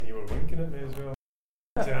looking at me as well.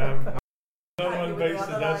 Damn. No one bites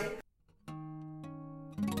the dust.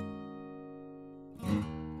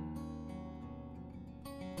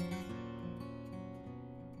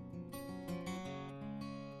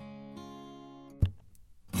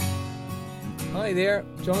 Hi there,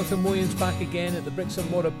 Jonathan Williams back again at the Bricks and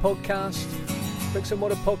Mortar Podcast. Bricks and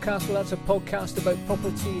Mortar Podcast, well, that's a podcast about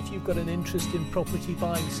property. If you've got an interest in property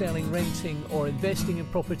buying, selling, renting or investing in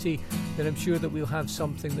property, then I'm sure that we'll have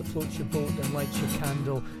something that floats your boat and lights your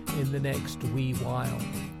candle in the next wee while.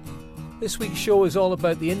 This week's show is all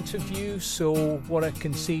about the interview, so what I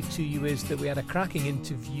can say to you is that we had a cracking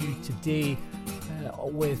interview today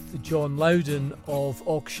with John Loudon of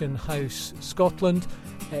Auction House Scotland.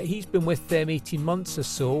 He's been with them 18 months or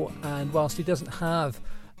so, and whilst he doesn't have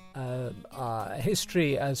a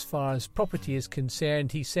history as far as property is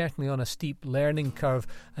concerned, he's certainly on a steep learning curve,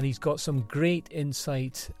 and he's got some great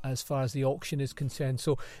insight as far as the auction is concerned.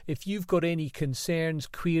 So if you've got any concerns,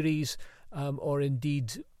 queries, or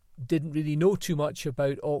indeed didn't really know too much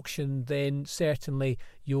about auction, then certainly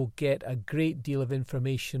you'll get a great deal of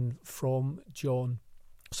information from John.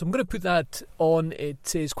 So I'm going to put that on.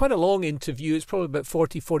 It is quite a long interview. It's probably about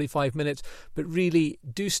 40-45 minutes, but really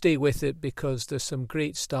do stay with it because there's some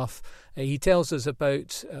great stuff. He tells us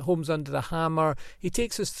about Homes Under the Hammer. He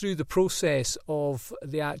takes us through the process of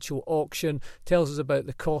the actual auction, tells us about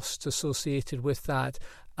the costs associated with that,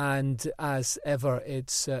 and as ever,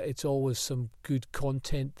 it's always some good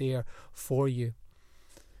content there for you.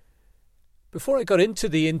 Before I got into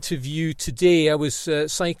the interview today, I was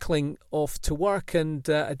cycling off to work, and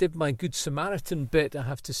I did my Good Samaritan bit, I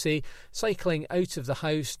have to say, cycling out of the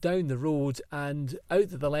house, down the road, and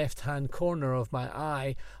out of the left-hand corner of my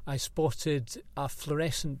eye, I spotted a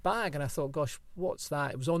fluorescent bag, and I thought, gosh, what's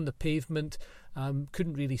that? It was on the pavement,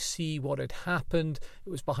 couldn't really see what had happened. It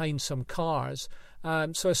was behind some cars.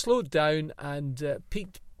 So I slowed down and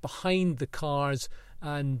peeked behind the cars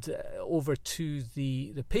and over to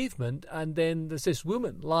the pavement, and then there's this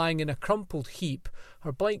woman lying in a crumpled heap.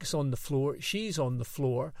 Her bike's on the floor, she's on the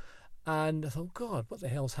floor, and I thought, God, what the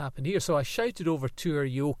hell's happened here? So I shouted over to her,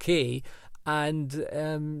 "You okay?"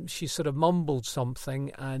 And she sort of mumbled something,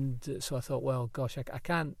 and so I thought, well, gosh, I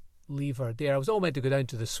can't leave her there. I was all meant to go down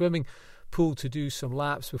to the swimming pool to do some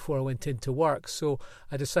laps before I went into work, so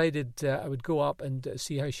I decided I would go up and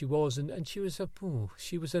see how she was, and she was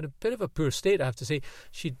in a bit of a poor state, I have to say.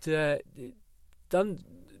 She'd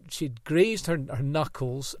grazed her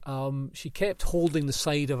knuckles. She kept holding the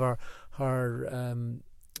side of her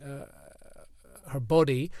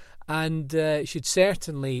body, and she'd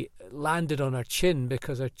certainly landed on her chin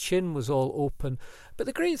because her chin was all open. But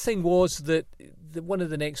the great thing was that one of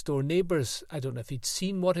the next door neighbours, I don't know if he'd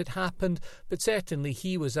seen what had happened, but certainly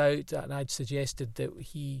he was out, and I'd suggested that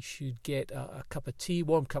he should get a cup of tea,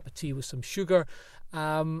 warm cup of tea with some sugar,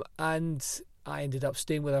 and I ended up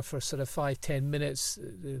staying with her for sort of 5-10 minutes.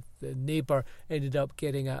 The neighbour ended up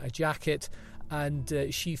getting a jacket, and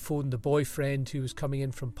she phoned the boyfriend who was coming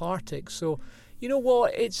in from Partick. So you know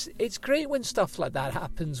what, it's great when stuff like that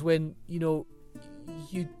happens, when you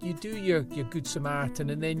do your Good Samaritan,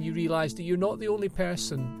 and then you realise that you're not the only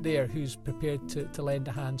person there who's prepared to lend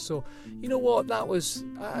a hand. So you know what, that was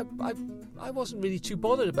I wasn't really too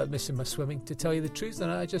bothered about missing my swimming, to tell you the truth,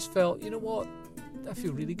 and I just felt, you know what, I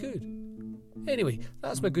feel really good. Anyway,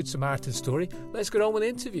 that's my Good Samaritan story. Let's get on with the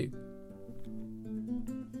interview.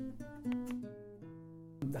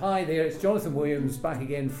 Hi there, it's Jonathan Williams back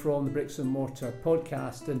again from the Bricks and Mortar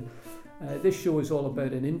Podcast, and this show is all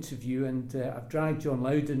about an interview, and I've dragged John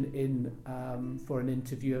Loudon in for an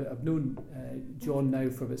interview. I've known John now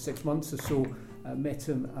for about 6 months or so. I met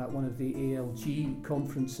him at one of the ALG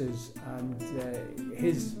conferences, and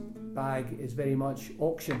his bag is very much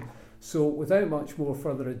auction. So without much more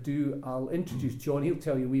further ado, I'll introduce John. He'll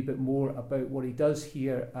tell you a wee bit more about what he does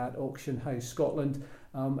here at Auction House Scotland,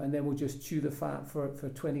 and then we'll just chew the fat for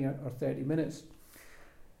 20 or 30 minutes.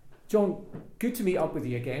 John, good to meet up with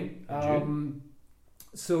you again.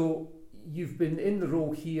 So you've been in the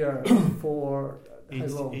role here for how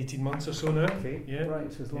long? 18 months or so now. Okay, yeah. Right,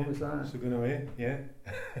 so as long as that. So going away, yeah.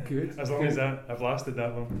 Good. As long as that, I've lasted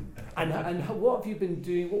that long. And what have you been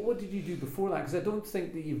doing? What did you do before that? Because I don't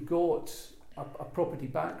think that you've got a property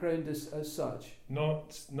background as such.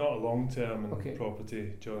 Not a long term in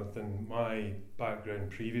property, Jonathan. My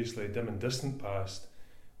background previously, dim and distant past,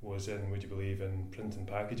 was in, would you believe, in print and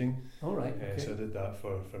packaging. All right. So I did that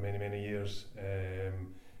for many years,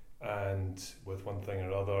 and with one thing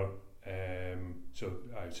or other,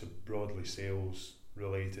 so broadly sales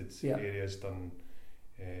related areas, done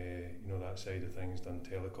that side of things, done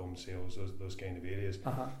telecom sales, those kind of areas.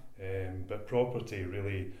 But property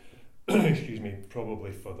really excuse me,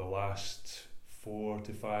 probably for the last 4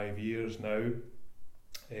 to 5 years now,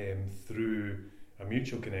 through a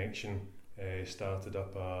mutual connection, started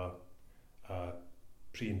up a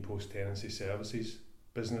pre and post tenancy services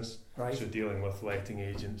business. Right. So dealing with letting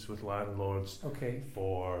agents, with landlords,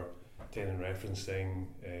 for tenant referencing,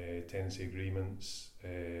 tenancy agreements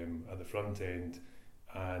at the front end,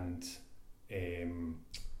 and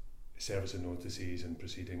service and notices and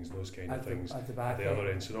proceedings, those kind of things at the other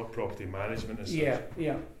end. So not property management as such.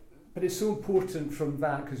 Yeah. But it's so important from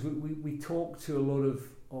that, because we talk to a lot of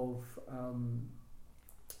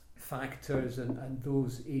factors and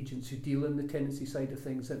those agents who deal in the tenancy side of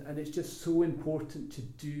things, and it's just so important to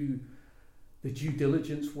do the due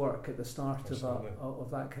diligence work at the start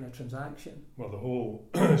of that kind of transaction. Well, the whole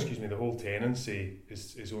the whole tenancy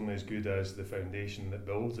is only as good as the foundation that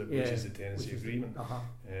builds it, which is the tenancy agreement.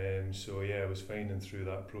 So I was finding through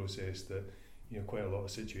that process that quite a lot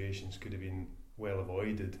of situations could have been well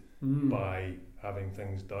avoided by having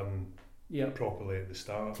things done properly at the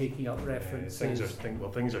start. Taking up references.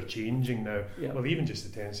 Things are changing now. Well, even just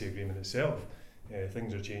the tenancy agreement itself,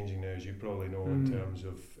 things are changing now, as you probably know, in terms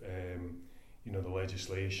of the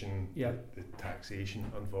legislation, the taxation,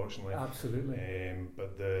 unfortunately. Absolutely.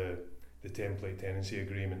 But the template tenancy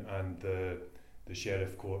agreement and the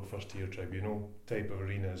sheriff court first tier tribunal type of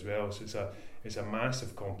arena as well. So it's a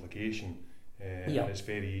massive complication, and it's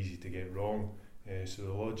very easy to get wrong. So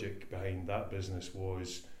the logic behind that business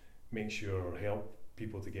was make sure or help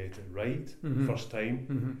people to get it right first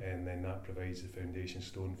time, and then that provides the foundation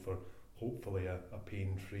stone for hopefully a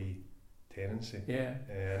pain-free tenancy.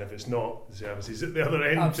 And if it's not, the services at the other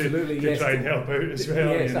end to try and help out as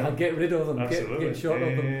well. Yes, I'll get rid of them, get short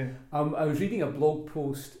of them. I was reading a blog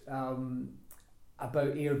post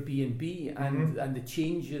about Airbnb and the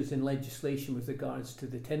changes in legislation with regards to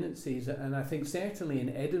the tenancies, and I think certainly in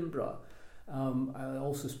Edinburgh, I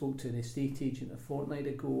also spoke to an estate agent a fortnight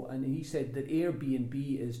ago, and he said that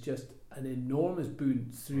Airbnb is just an enormous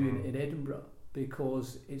boon through in Edinburgh,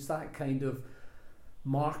 because it's that kind of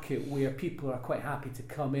market where people are quite happy to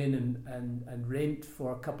come in and rent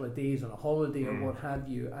for a couple of days on a holiday or what have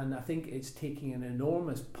you, and I think it's taking an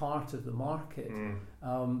enormous part of the market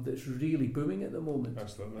that's really booming at the moment.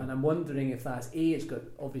 Absolutely. And I'm wondering if that's it's got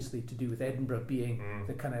obviously to do with Edinburgh being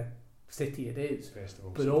the kind of city it is,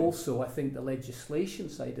 Festival but city. Also I think the legislation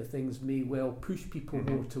side of things may well push people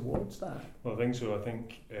more towards that. Well, I think so. I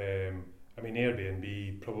think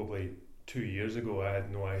Airbnb probably 2 years ago I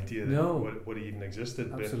had no idea what it even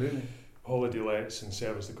existed. Absolutely. But holiday lets and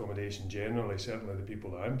service accommodation generally, certainly the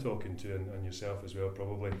people that I'm talking to, and yourself as well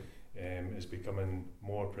probably, is becoming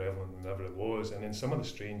more prevalent than ever it was, and in some of the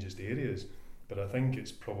strangest areas. But I think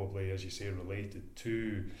it's probably, as you say, related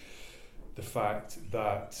to the fact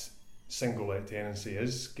that single let tenancy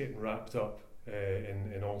is getting wrapped up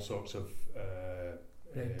in all sorts of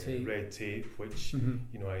red tape, which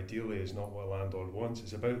ideally is not what a landlord wants.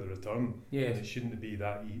 It's about the return, and it shouldn't be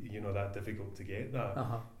that that difficult to get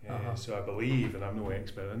that. So I believe, and I'm no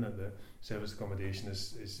expert in it, that service accommodation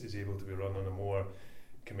is able to be run on a more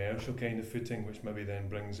commercial kind of footing, which maybe then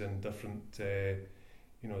brings in different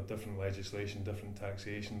different legislation, different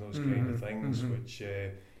taxation, those kind of things, which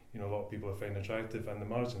a lot of people have found attractive, and the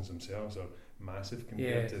margins themselves are massive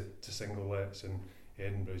compared to single lets. And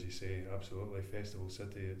Edinburgh, as you say, absolutely festival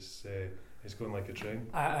city. It's going like a train.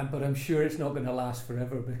 But I'm sure it's not going to last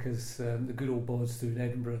forever, because the good old bods through in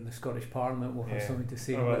Edinburgh and the Scottish Parliament will have something to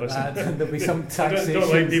say about that, and there'll be some taxation.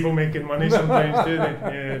 Don't like people making money sometimes, do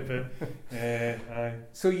they? Aye.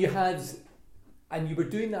 So you had, and you were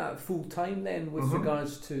doing that full time then with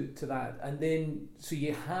regards to that, and then so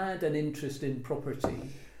you had an interest in property.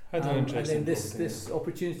 And then this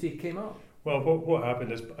opportunity came up. Well, what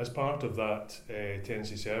happened is, as part of that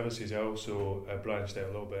tenancy services, I also branched out a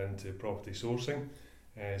little bit into property sourcing.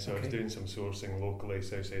 So I was doing some sourcing locally,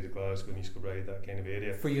 south side of Glasgow, East Kilbride, that kind of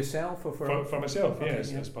area. For yourself or for myself?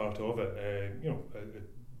 Yes, as part of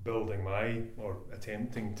it. Building or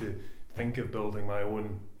attempting to think of building my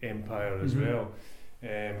own empire as well.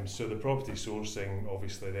 So the property sourcing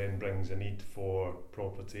obviously then brings a need for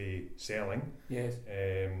property selling. Yes.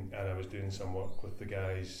 And I was doing some work with the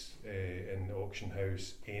guys in the auction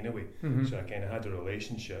house anyway. So I kind of had a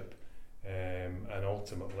relationship, and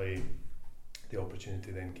ultimately the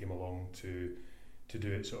opportunity then came along to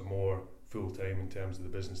do it sort of more full time in terms of the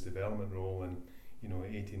business development role. And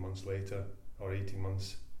 18 months later, or 18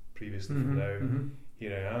 months previously from now,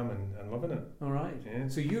 here I am and loving it. All right. Yeah.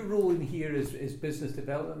 So your role in here is business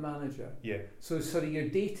development manager. Yeah. So sort of your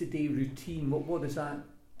day-to-day routine, what is that?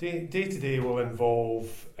 Day-to-day will involve,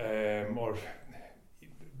 or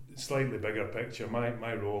slightly bigger picture,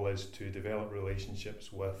 my role is to develop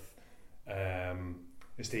relationships with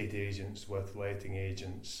estate agents, with letting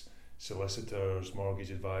agents, solicitors,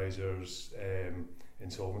 mortgage advisors,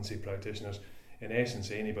 insolvency practitioners. In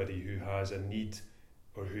essence, anybody who has a need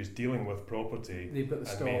or who's dealing with property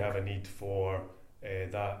and may have a need for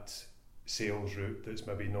that sales route that's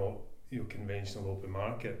maybe not conventional open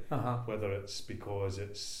market, whether it's because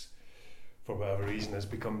it's for whatever reason has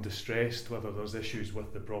become distressed, whether there's issues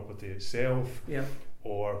with the property itself,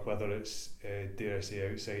 or whether it's dare I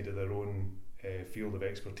say outside of their own field of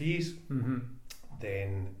expertise,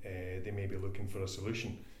 then they may be looking for a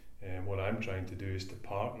solution. What I'm trying to do is to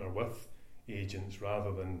partner with agents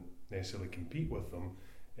rather than necessarily compete with them,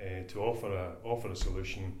 to offer a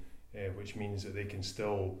solution, which means that they can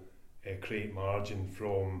still create margin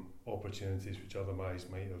from opportunities which otherwise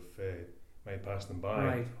might pass them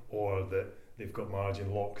by, or that they've got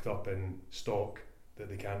margin locked up in stock that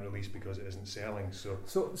they can't release because it isn't selling. So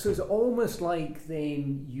it's almost like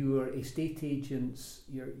then your estate agents,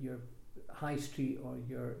 your high street or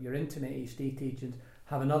your internet estate agents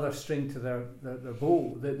have another string to their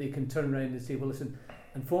bow that they can turn around and say, well, listen,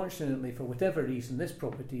 unfortunately for whatever reason this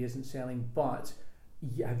property isn't selling, but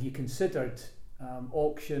have you considered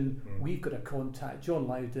auction? We've got a contact, John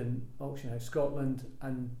Loudon, Auction House Scotland,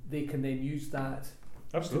 and they can then use that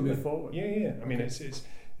to move forward. Yeah. I mean, it's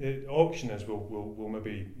auction, as we'll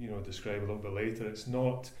maybe describe a little bit later. It's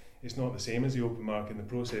not the same as the open market, and the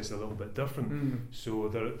process is a little bit different. So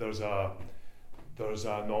there's a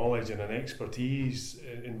knowledge and an expertise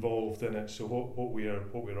involved in it. So what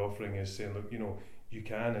we're offering is saying, look, you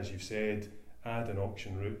can, as you've said, add an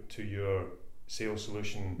auction route to your sales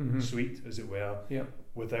solution suite, as it were,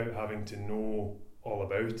 without having to know all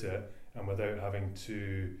about it and without having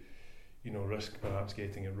to risk perhaps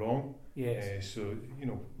getting it wrong. So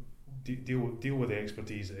deal with the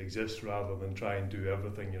expertise that exists rather than try and do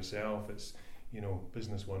everything yourself. It's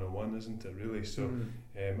business 101, isn't it, really? So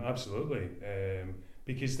absolutely,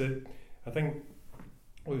 because I think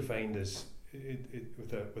what we find is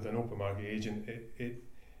with an open market agent,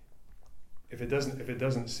 if it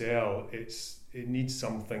doesn't sell, it needs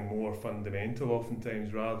something more fundamental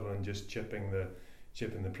oftentimes, rather than just chipping the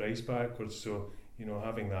price backwards. So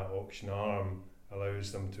having that auction arm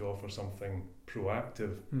allows them to offer something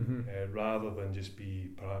proactive, rather than just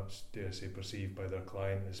be perhaps, dare I say, perceived by their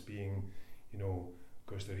client as being,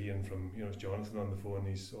 because they're hearing from it's Jonathan on the phone,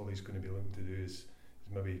 all he's going to be looking to do is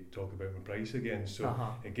maybe talk about my price again. So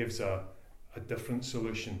it gives a different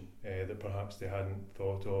solution that perhaps they hadn't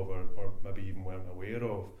thought of, or maybe even weren't aware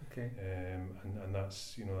of. And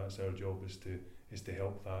that's that's our job, is to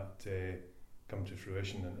help that come to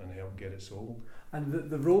fruition and help get it sold. And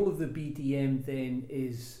the role of the BDM then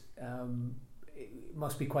is it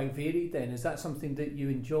must be quite varied. Then is that something that you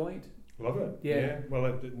enjoyed? Love it. Yeah.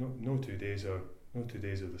 Well, no 2 days are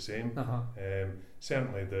the same.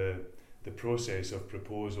 Certainly the process of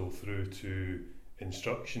proposal through to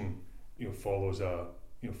instruction follows a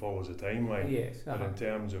timeline. But in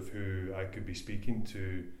terms of who I could be speaking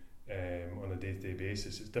to on a day-to-day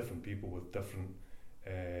basis, it's different people with different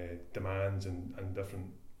demands and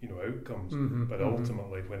different outcomes. But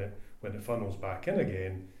ultimately, when it funnels back in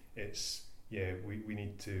again, it's we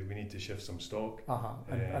need to shift some stock.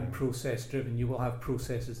 And process driven. You will have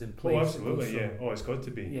processes in place. Oh, absolutely. It's got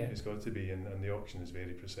to be. It's got to be, and the auction is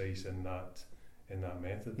very precise in that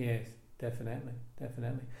method. Yes, definitely.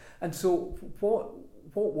 And so, what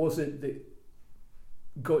was it that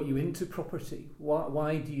got you into property?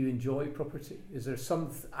 Why do you enjoy property? Is there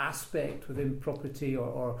some aspect within property,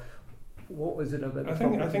 or what was it about? I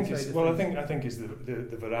think it's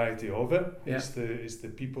the variety of it. It's the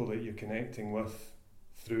people that you're connecting with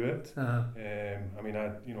through it. I mean,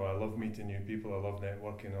 I love meeting new people. I love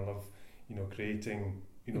networking. I love creating.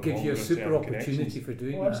 It gives you a super opportunity for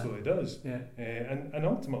doing that. Absolutely does. And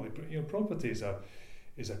ultimately, property is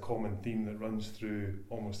a common theme that runs through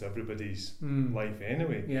almost everybody's life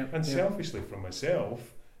anyway. And selfishly for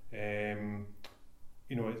myself,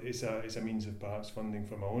 it's a means of perhaps funding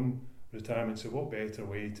for my own retirement. So what better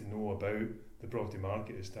way to know about the property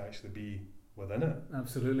market is to actually be within it.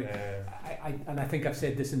 Absolutely. I think I've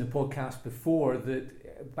said this in the podcast before,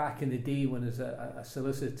 that back in the day when I was a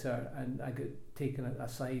solicitor and I got taken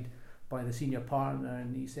aside by the senior partner,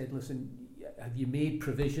 and he said, listen, have you made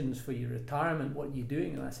provisions for your retirement? What are you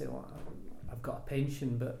doing? And I said, well, I've got a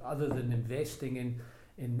pension, but other than investing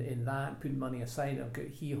in that, putting money aside, I've got a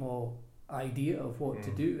hee-haw idea of what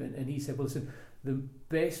to do. And he said, well, listen, the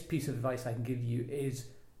best piece of advice I can give you is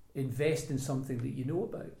invest in something that you know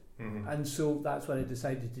about. And so that's what I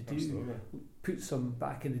decided to do. Absolutely. Put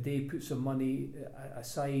some money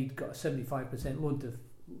aside, got a 75%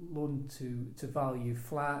 loan to value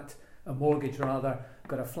flat, a mortgage rather,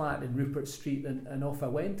 got a flat in Rupert Street, and off I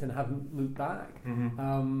went and haven't looked back.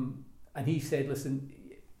 And he said, listen,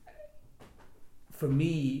 for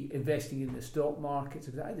me, investing in the stock markets,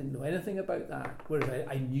 I didn't know anything about that, whereas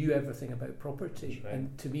I knew everything about property. Right.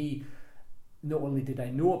 And to me, not only did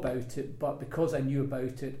I know about it, but because I knew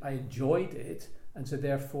about it, I enjoyed it, and so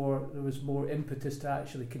therefore there was more impetus to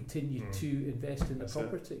actually continue to invest in the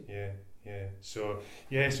property. So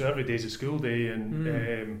every day's a school day,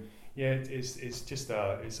 and it's just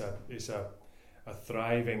a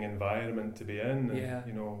thriving environment to be in. And,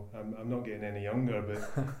 you know, I'm not getting any younger,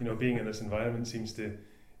 but you know, being in this environment seems to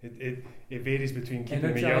it varies between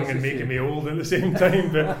keeping me young and making me old at the same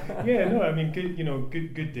time. But I mean,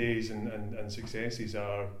 good days and successes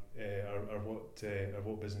are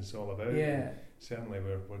what business is all about. Certainly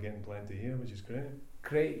we're getting plenty here, which is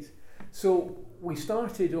great. So we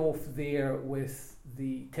started off there with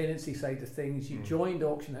the tenancy side of things. You joined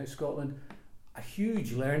Auction House Scotland. A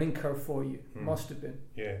huge learning curve for you, must have been.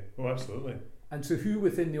 Yeah, oh, absolutely. And so who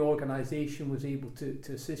within the organisation was able to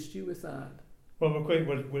assist you with that? Well,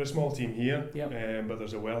 we're a small team here, but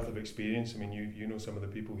there's a wealth of experience. I mean, you know some of the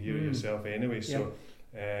people here yourself anyway, so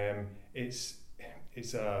it's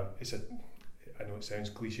a I know it sounds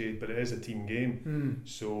cliched, but it is a team game.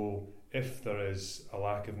 So if there is a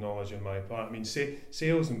lack of knowledge on my part, I mean,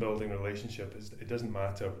 sales and building relationship it doesn't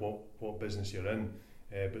matter what business you're in.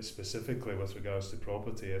 But specifically with regards to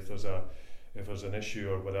property, if there's an issue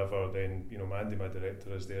or whatever, then you know Mandy, my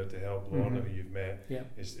director, is there to help. Lorna, who you've met,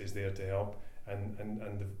 is there to help, and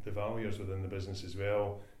the valuers within the business as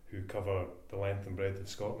well, who cover the length and breadth of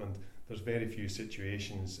Scotland. There's very few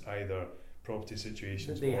situations, either property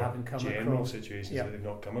situations that they or haven't come general across. Situations that they've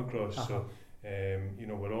not come across. So you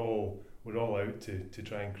know, we're all out to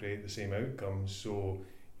try and create the same outcomes. So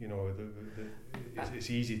you know, it's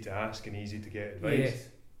easy to ask and easy to get advice. Yes,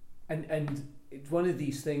 and it's one of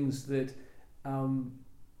these things that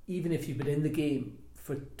even if you've been in the game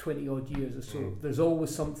for 20 odd years or so, there's always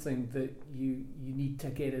something that you need to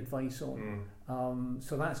get advice on.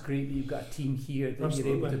 So that's great that you've got a team here that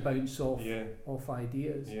you're able to bounce off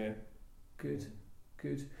ideas. Yeah. Good.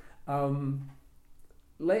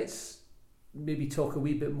 Let's maybe talk a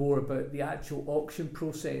wee bit more about the actual auction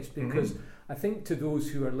process, because I think to those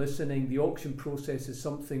who are listening, the auction process is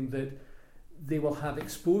something that they will have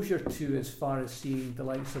exposure to as far as seeing the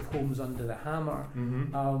likes of Homes Under the Hammer.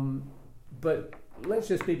 But let's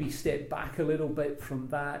just maybe step back a little bit from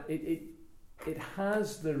that. It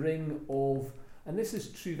has the ring of, and this is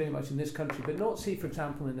true very much in this country, but not, say, for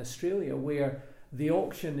example, in Australia, where the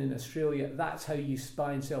auction in Australia, that's how you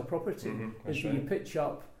buy and sell property, is that you pitch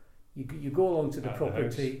up, you go along to the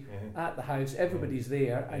property at the house, everybody's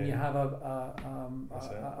there, and you have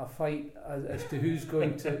a fight as to who's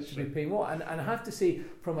going to be paying what. And I have to say,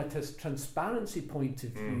 from a transparency point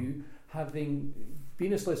of view, having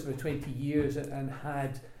been a solicitor for 20 years and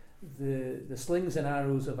had the slings and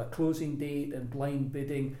arrows of a closing date and blind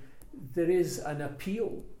bidding, there is an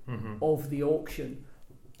appeal of the auction,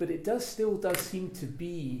 but it still does seem to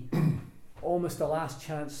be almost a last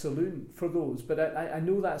chance saloon for those. But I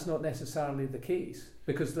know that's not necessarily the case,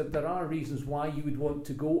 because there are reasons why you would want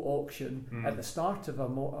to go auction at the start of a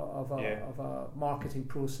marketing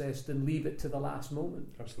process than leave it to the last moment.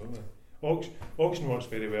 Absolutely. Auction works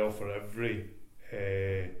very well for every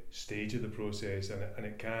stage of the process, and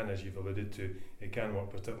it can, as you've alluded to, it can work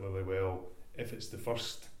particularly well if it's the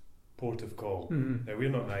first port of call. Now, we're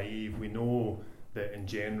not naive, we know that in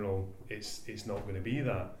general it's not going to be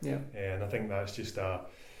that, and I think that's just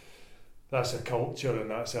that's a culture,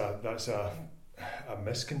 and that's a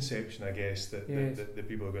misconception, I guess, that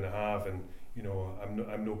people are going to have. And you know,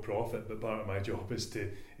 I'm no prophet, but part of my job is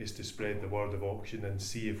to spread the word of auction and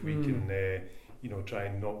see if we can try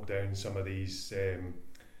and knock down some of these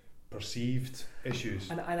perceived issues.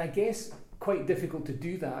 And I guess quite difficult to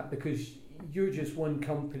do that, because you're just one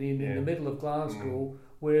company in the middle of Glasgow,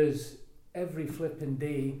 whereas every flipping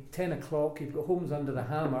day, 10 o'clock, you've got Homes Under the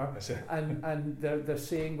Hammer, and they're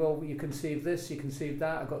saying, well, you can save this, you can save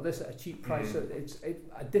that, I got this at a cheap price. So it's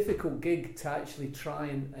a difficult gig to actually try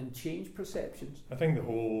and change perceptions. I think the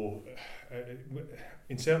whole,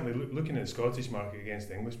 and certainly looking at the Scottish market against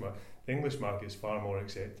the English market, the English market is far more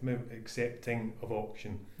accepting of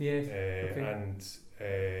auction, and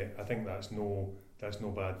I think that's no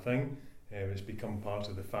bad thing. It's become part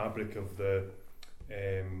of the fabric of the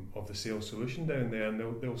sales solution down there, and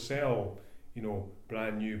they'll sell,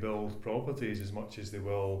 brand new build properties as much as they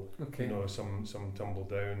will, some tumble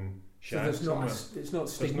down shacks. So it's not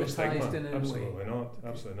stigmatised in any absolutely way? Not,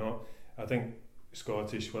 absolutely not. I think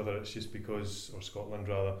Scottish, whether it's just because, or Scotland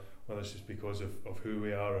rather, whether it's just because of who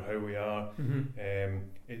we are or how we are,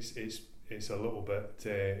 it's a little bit,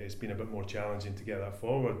 it's been a bit more challenging to get that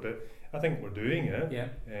forward, but I think we're doing it.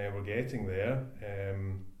 We're getting there,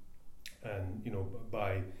 and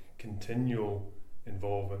by continual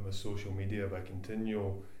involvement with social media, by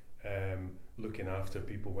continual looking after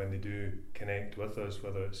people when they do connect with us,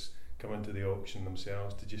 whether it's coming to the auction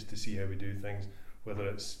themselves to see how we do things, whether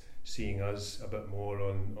it's seeing us a bit more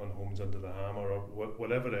on Homes Under the Hammer or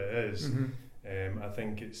whatever it is. I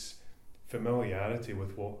think it's familiarity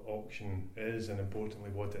with what auction is, and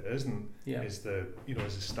importantly what it isn't, is the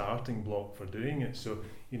is a starting block for doing it. So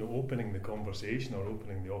opening the conversation or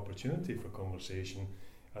opening the opportunity for conversation,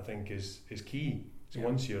 I think is key. So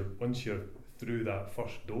once you're through that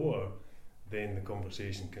first door, then the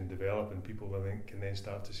conversation can develop, and people can then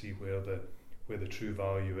start to see where the true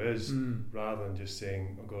value is, rather than just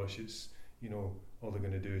saying, oh gosh, it's all they're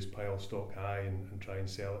going to do is pile stock high and try and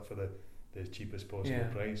sell it for the cheapest possible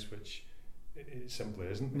price, which it simply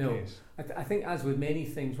isn't the case. I think, as with many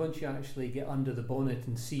things, once you actually get under the bonnet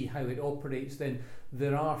and see how it operates, then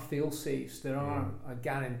there are fail-safes, there are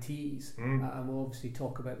guarantees, and we'll obviously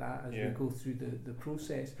talk about that as we go through the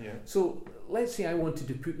process. So let's say I wanted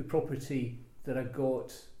to put the property that I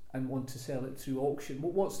got and want to sell it through auction.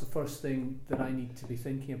 What's the first thing that I need to be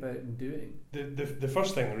thinking about and doing? The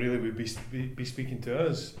first thing really would be speaking to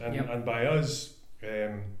us, and by us,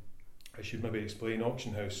 I should maybe explain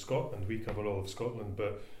Auction House Scotland. We cover all of Scotland,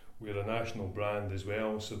 but we're a national brand as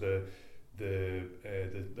well. So the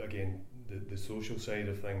social side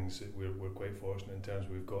of things, we're quite fortunate in terms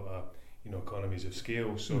of we've got economies of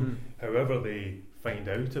scale. So however they find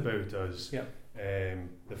out about us,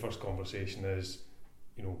 the first conversation is,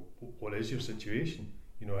 what is your situation?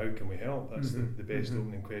 How can we help? That's the best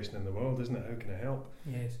opening question in the world, isn't it? How can I help?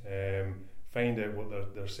 Yes. Find out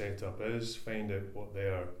what their setup is. Find out what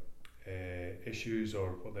their issues or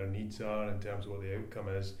what their needs are in terms of what the outcome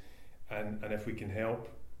is, and if we can help,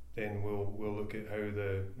 then we'll look at how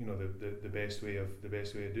the best way of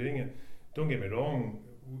doing it. Don't get me wrong,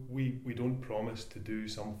 we don't promise to do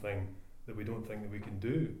something that we don't think that we can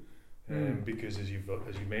do, because as you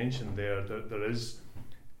mentioned there is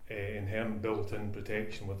inherent built-in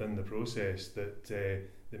protection within the process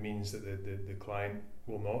that means that the client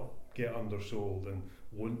will not get undersold and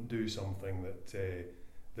won't do something that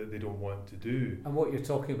they don't want to do. And what you're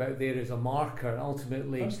talking about there is a marker.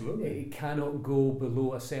 Ultimately, it cannot go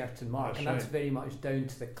below a certain mark, that's very much down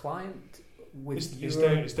to the client.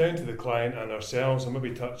 It's down to the client and ourselves. I'll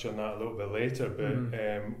maybe touch on that a little bit later, but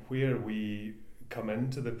where we come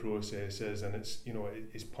into the process is, and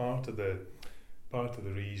it's part of the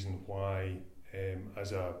reason why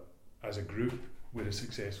as a group we're as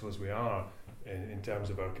successful as we are in terms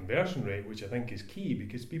of our conversion rate, which I think is key,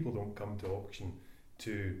 because people don't come to auction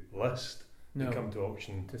to list, they come to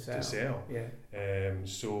auction to sell.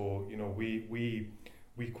 So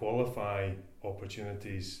we qualify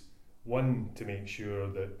opportunities, one, to make sure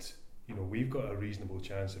that we've got a reasonable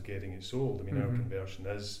chance of getting it sold. I mean, our conversion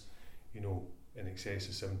is in excess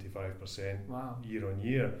of 75% year on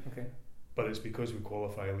year. But it's because we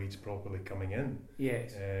qualify leads properly coming in.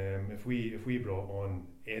 Yes. If we brought on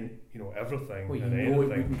everything and anything, it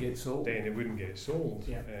wouldn't get sold. Then it wouldn't get sold.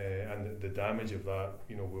 And the damage of that,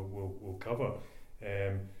 we'll cover.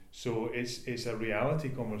 So it's a reality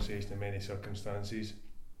conversation in many circumstances.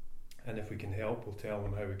 And if we can help, we'll tell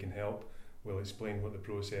them how we can help. We'll explain what the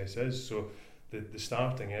process is. So the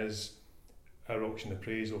starting is our auction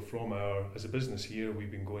appraisal from as a business here,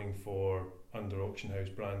 we've been going for under Auction House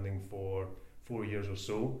branding for 4 years or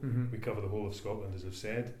so. We cover the whole of Scotland, as I've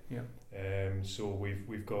said. So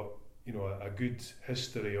we've got a good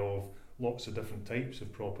history of lots of different types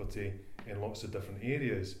of property in lots of different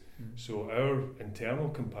areas. So our internal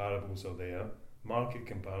comparables are there. Market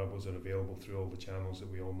comparables are available through all the channels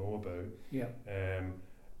that we all know about.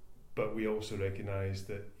 But we also recognise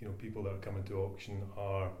that people that are coming to auction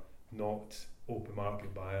are not open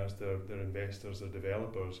market buyers. They're investors, they're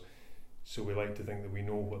developers. So we like to think that we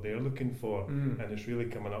know what they're looking for, and it's really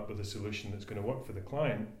coming up with a solution that's going to work for the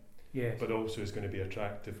client, but also is going to be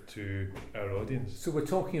attractive to our audience. So we're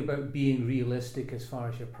talking about being realistic as far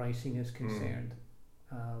as your pricing is concerned,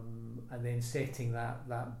 and then setting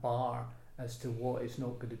that bar as to what is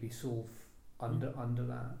not going to be sold under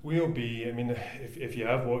that. We'll be, I mean, if you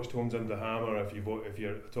have watched Homes Under the Hammer, if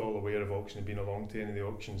you're at all aware of auction and been along to any of the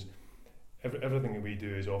auctions, everything that we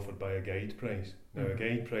do is offered by a guide price. Now, a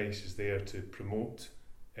guide price is there to promote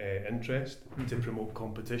interest, to promote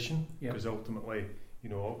competition, because ultimately,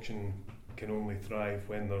 auction can only thrive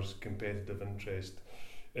when there's competitive interest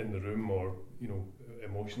in the room, or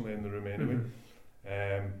emotionally in the room anyway.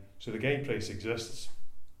 So the guide price exists.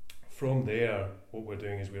 From there, what we're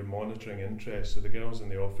doing is we're monitoring interest. So the girls in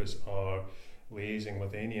the office are liaising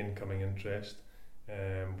with any incoming interest,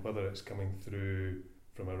 whether it's coming through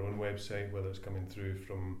from our own website, whether it's coming through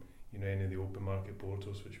from any of the open market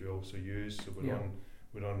portals, which we also use. So we're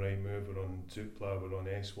on Rightmove, we're on Zoopla, we're on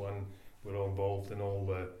S1, we're all involved in all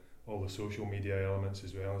the social media elements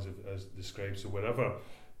as well as described. So wherever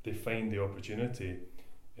they find the opportunity,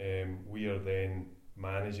 we are then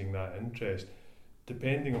managing that interest.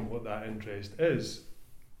 Depending on what that interest is,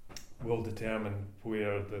 will determine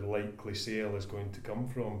where the likely sale is going to come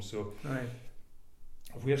from. So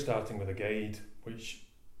if we're starting with a guide which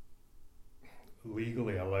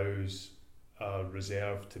legally allows a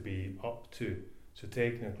reserve to be up to, so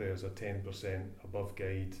technically there's a 10% above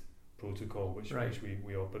guide protocol which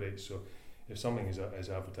we operate. So if something is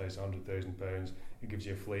advertised £100,000, it gives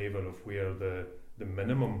you a flavour of where the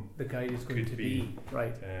minimum the guide is going to be.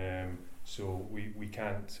 So we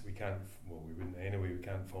can't, well, we wouldn't anyway, we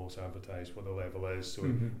can't false advertise what the level is, so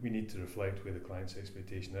we need to reflect where the client's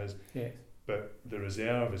expectation is. But the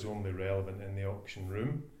reserve is only relevant in the auction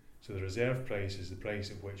room, so the reserve price is the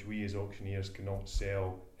price at which we as auctioneers cannot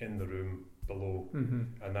sell in the room below,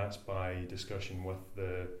 and that's by discussion with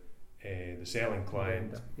the selling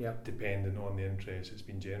client, dependent on the interest that's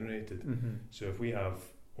been generated. So if we have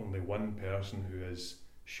only one person who has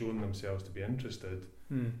shown themselves to be interested,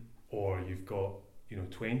 or you've got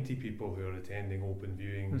 20 people who are attending open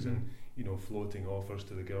viewings and floating offers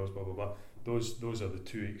to the girls, blah blah blah, those are the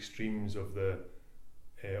two extremes of the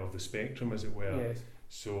spectrum, as it were.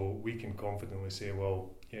 So we can confidently say,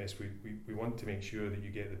 well, yes, we want to make sure that you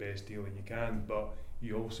get the best deal that you can, but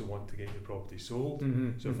you also want to get your property sold.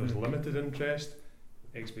 So if there's limited interest,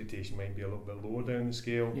 expectation might be a little bit lower down the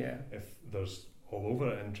scale. If there's all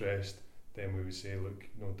over interest, then we would say, look,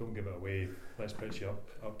 don't give it away, let's pitch you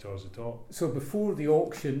up towards the top. So before the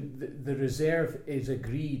auction, the reserve is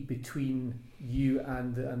agreed between you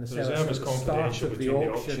and the seller. The reserve is confidential between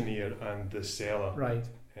the auctioneer and the seller.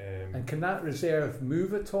 And can that reserve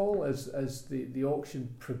move at all as the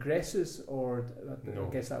auction progresses, or no.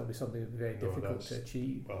 I guess that would be something very difficult to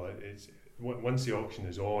achieve? Well, it's once the auction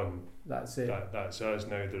is on, that's it. That's us.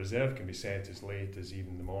 Now the reserve can be set as late as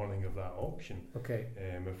even the morning of that auction.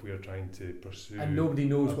 If we are trying to pursue, and nobody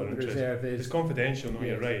knows what the reserve is. It's confidential. No,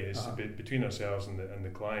 you're right. It's between ourselves and the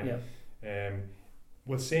client.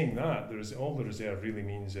 With saying that, all the reserve really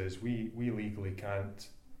means is we legally can't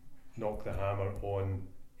knock the hammer on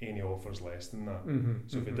any offers less than that.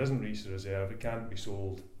 So if it doesn't reach the reserve, it can't be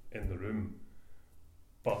sold in the room.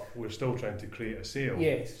 But we're still trying to create a sale,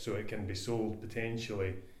 so it can be sold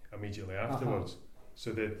potentially immediately afterwards.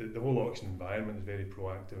 So the whole auction environment is very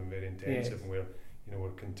proactive and very intensive, and we're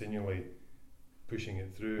continually pushing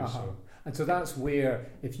it through. And so that's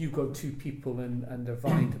where, if you've got two people and they're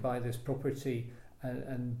vying to buy this property,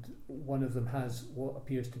 and one of them has what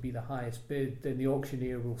appears to be the highest bid, then the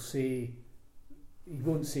auctioneer will say, he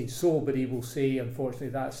won't say sold, but he will say, unfortunately,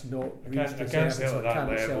 that's not reached I can't sell at that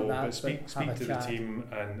level, but speak to the team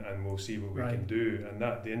and we'll see what we can do. And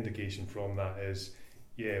that the indication from that is,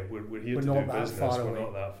 we're here to do business, we're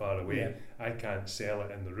not that far away. I can't sell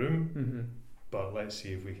it in the room, but let's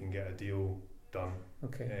see if we can get a deal done.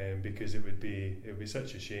 Because it would be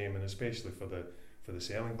such a shame, and especially for the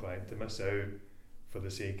selling client, to miss out for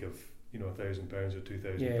the sake of £1,000 or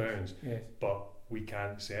 £2,000, but we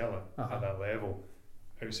can't sell it at that level.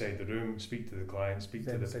 Outside the room, speak to the client, speak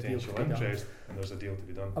to the potential interest, and there's a deal to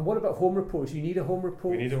be done. And what about home reports? You need a home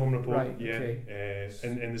report? We need a home report,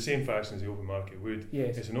 in the same fashion as the open market would.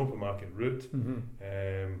 It's an open market route.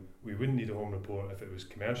 We wouldn't need a home report if it was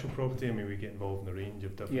commercial property. I mean, we get involved in a range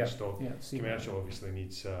of different stock. Commercial obviously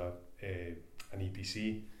needs an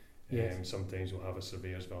EPC. Sometimes we'll have a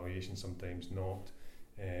surveyor's valuation, sometimes not.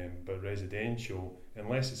 But residential,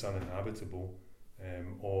 unless it's uninhabitable,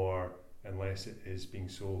 or unless it is being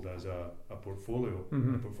sold as a portfolio,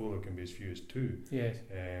 a portfolio can be as few as two.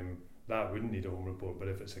 That wouldn't need a home report. But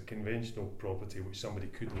if it's a conventional property which somebody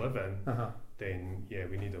could live in, then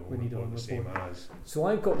we need a home report, the same as. So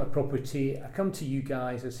I've got my property, I come to you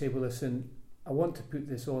guys, I say, well, listen, I want to put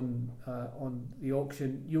this on the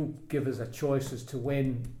auction. You'll give us a choice as to what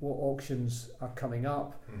auctions are coming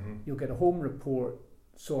up. You'll get a home report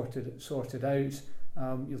sorted out.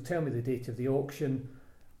 You'll tell me the date of the auction.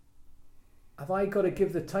 have I got to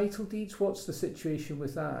give the title deeds? What's the situation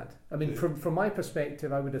with that? I mean, from my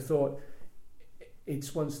perspective, I would have thought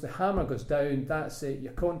it's once the hammer goes down, that's it,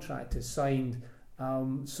 your contract is signed.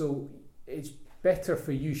 So it's better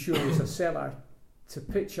for you, surely, as a seller, to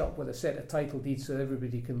pitch up with a set of title deeds so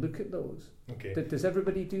everybody can look at those. Okay. Does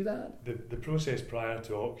everybody do that? The process prior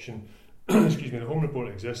to auction, excuse me, the home report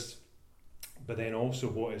exists, but then also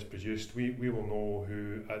what is produced, we will know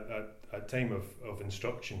who, at time of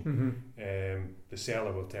instruction, the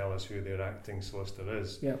seller will tell us who their acting solicitor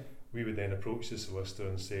is. Yeah. We would then approach the solicitor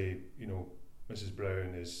and say, Mrs.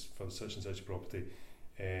 Brown is for such and such property.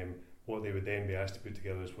 What they would then be asked to put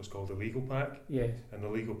together is what's called a legal pack. Yes. And the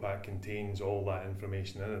legal pack contains all that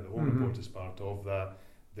information in it. The home report is part of that.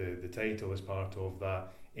 The title is part of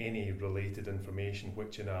that. Any related information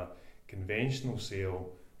which in a conventional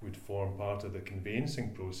sale would form part of the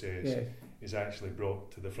conveyancing process is actually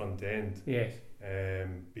brought to the front end. Yes.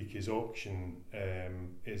 Because auction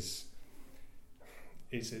it's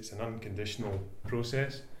an unconditional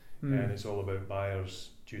process, and it's all about buyers'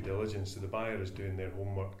 due diligence. So the buyer is doing their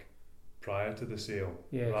homework prior to the sale,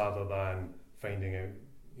 rather than finding out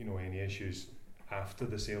any issues after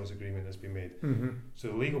the sales agreement has been made. So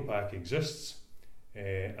the legal pack exists,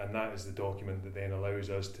 and that is the document that then allows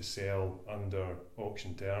us to sell under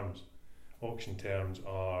auction terms. Auction terms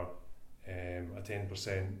are a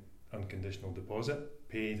 10% unconditional deposit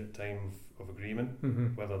paid at time of agreement,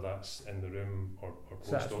 whether that's in the room or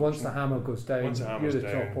post-auction. So once the hammer goes down, once the hammer's you're the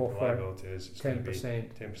down, top the offer, liability is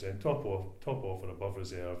 10%, top offer above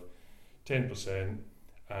reserve, 10%,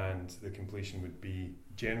 and the completion would be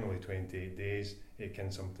generally 28 days. It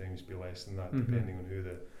can sometimes be less than that, depending on who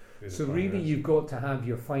the so buyer really is. you've got to have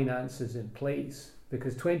your finances in place,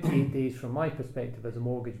 because 28 days from my perspective as a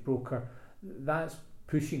mortgage broker, that's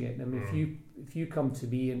pushing it. I mean, if you come to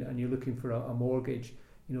me and you're looking for a mortgage,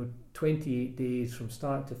 28 days from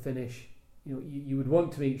start to finish, you would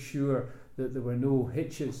want to make sure that there were no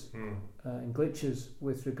hitches and glitches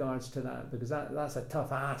with regards to that, because that's a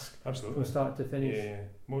tough ask. Absolutely. From start to finish. Yeah.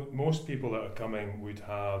 Most people that are coming would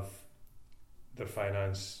have their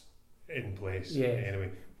finance in place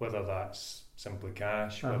anyway, whether that's simply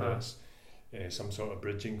cash, whether it's some sort of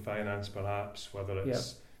bridging finance perhaps, whether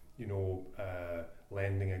it's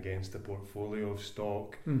lending against a portfolio of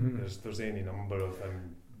stock. There's any number of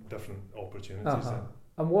different opportunities there.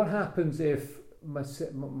 And what happens if my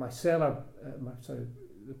seller,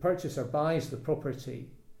 the purchaser buys the property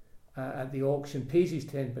at the auction, pays his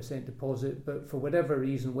 10% deposit, but for whatever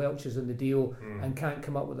reason welches in the deal and can't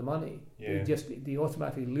come up with the money? Do you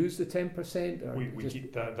automatically lose the 10%? Or we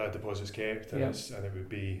keep that deposit's kept, and it would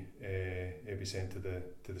be sent to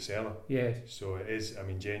the seller. Yes. So it is. I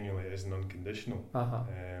mean, genuinely, it is an unconditional,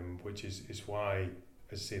 which is why,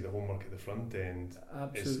 as I say, the homework at the front end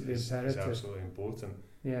is absolutely important.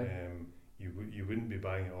 Yeah. You wouldn't be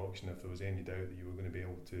buying at auction if there was any doubt that you were going to be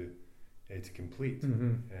able to complete,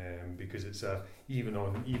 because it's even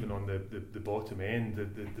on the bottom end,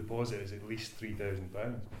 the deposit is at least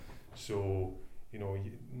 £3,000. So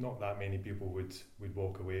not that many people would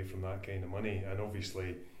walk away from that kind of money. And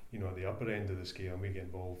obviously, at the upper end of the scale, and we get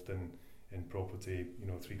involved in property,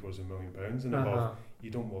 £750,000 and above, you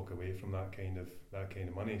don't walk away from that kind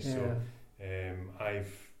of money. Yeah. So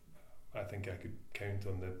I think I could count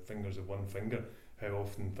on the fingers of one finger how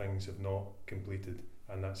often things have not completed,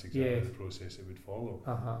 and that's exactly the process it would follow.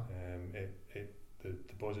 The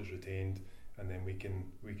deposit's retained, and then we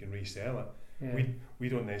can resell it. Yeah. We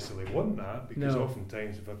don't necessarily want that, because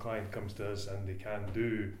oftentimes if a client comes to us and they can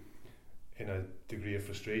do, in a degree of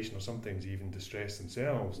frustration or sometimes even distress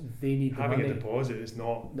themselves, they need having the money. A deposit is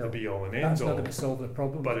not the be all and end all. That's not going to solve the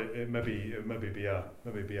problem. But it maybe be a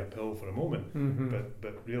pill for a moment.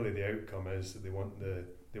 But really the outcome is that they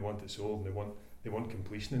want it sold, and they want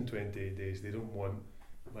completion in 28 days. They don't want,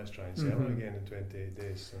 let's try and sell it again in 28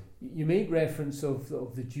 days. So. You make reference of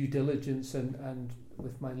the due diligence, and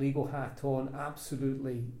with my legal hat on,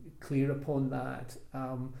 absolutely clear upon that.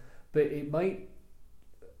 But it might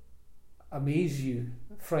amaze you,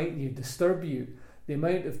 frighten you, disturb you, the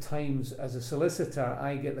amount of times as a solicitor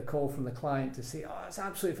I get the call from the client to say, it's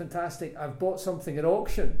absolutely fantastic, I've bought something at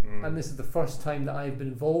auction and this is the first time that I've been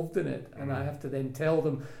involved in it, and I have to then tell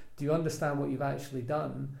them, do you understand what you've actually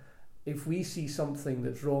done? If we see something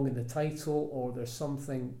that's wrong in the title, or there's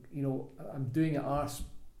something, I'm doing it arse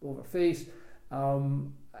over face,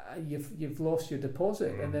 you've lost your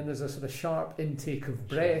deposit. And then there's a sort of sharp intake of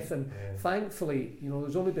breath, and thankfully,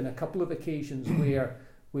 there's only been a couple of occasions where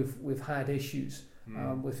we've had issues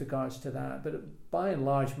with regards to that. But by and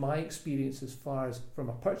large, my experience, as far as from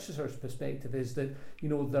a purchaser's perspective, is that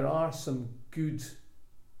there are some good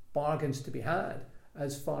bargains to be had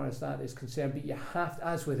as far as that is concerned, but you have,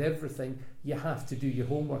 as with everything, you have to do your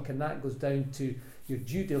homework, and that goes down to your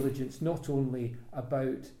due diligence, not only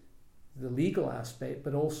about the legal aspect,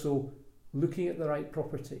 but also looking at the right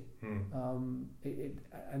property. And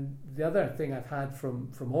the other thing I've had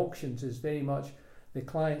from auctions is very much the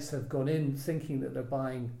clients have gone in thinking that they're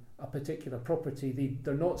buying a particular property,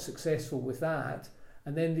 they're not successful with that,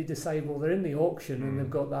 and then they decide, well, they're in the auction and they've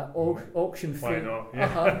got that auction fee. Why not?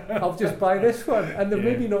 Yeah. I'll just buy this one. And they're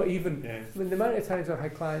maybe not even, I mean, the amount of times I've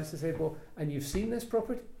had clients that say, well, and you've seen this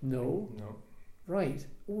property? No. Right.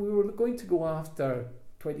 We were going to go after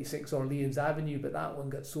 26 Orleans Avenue, but that one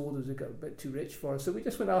got sold as it got a bit too rich for us. So we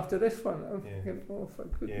just went after this one. I'm thinking, oh, for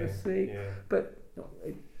goodness sake. Yeah. But no,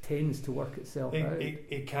 it tends to work itself out.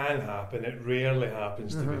 It can happen. It rarely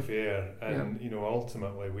happens, to be fair. And,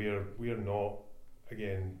 ultimately we're not,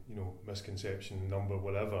 again, misconception, number,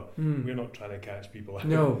 whatever. We're not trying to catch people out.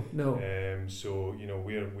 No. So,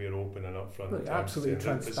 we're open and upfront. Look, absolutely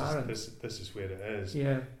transparent. This is where it is.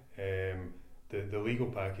 Yeah. The legal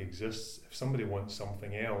pack exists. If somebody wants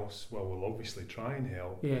something else, well, we'll obviously try and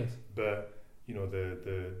help. Yes. But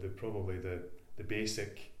the probably the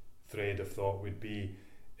basic thread of thought would be,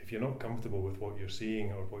 if you're not comfortable with what you're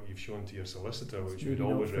seeing or what you've shown to your solicitor, which we'd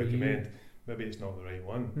always recommend, maybe it's not the right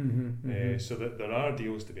one. So that there are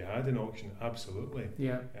deals to be had in auction, absolutely.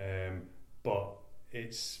 Yeah. But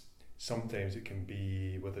sometimes it can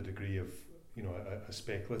be with a degree of a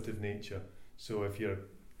speculative nature. So if you're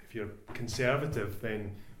conservative,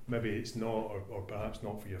 then maybe it's not, or perhaps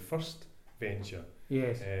not for your first venture.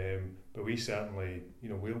 Yes. But we certainly,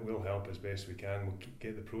 we'll help as best we can. We'll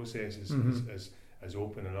get the processes as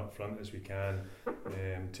open and upfront as we can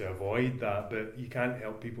to avoid that. But you can't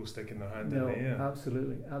help people sticking their hand in the air.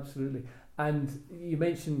 Absolutely. And you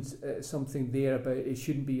mentioned something there about it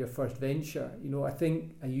shouldn't be your first venture. I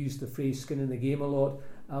think I use the phrase "skin in the game" a lot,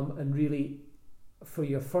 and really, for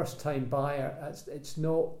your first time buyer, it's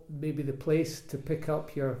not maybe the place to pick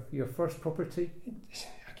up your first property.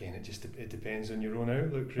 Again, it depends on your own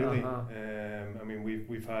outlook, really. I mean,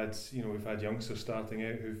 we've had youngsters starting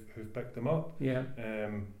out who've picked them up. Yeah.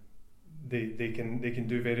 They can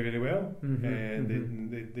do very, very well,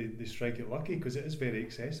 and they strike it lucky because it is very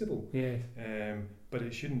accessible. Yeah. But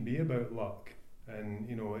it shouldn't be about luck, and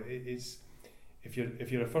it's. If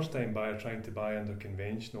you're a first-time buyer trying to buy under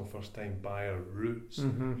conventional first-time buyer routes,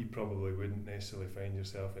 you probably wouldn't necessarily find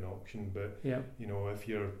yourself in auction. But if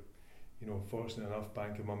you're fortunate enough,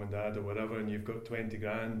 bank of mum and dad or whatever, and you've got 20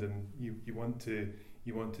 grand and you want to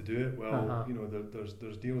do it, well,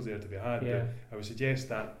 there's deals there to be had. Yeah. But I would suggest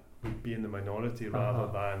that would be in the minority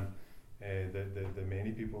rather than the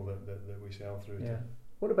many people that we sell through to.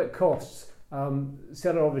 What about costs?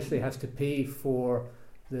 Seller obviously has to pay for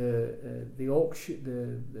the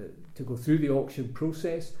auction, to go through the auction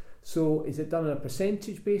process. So is it done on a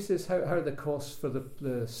percentage basis? How are the costs for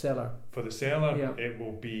the seller? For the seller, it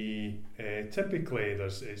will be typically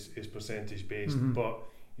it's percentage based, but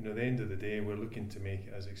at the end of the day, we're looking to make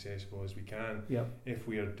it as accessible as we can. If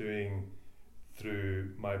we are doing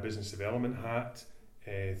through my business development hat,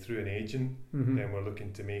 through an agent, then we're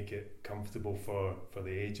looking to make it comfortable for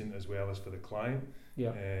the agent as well as for the client.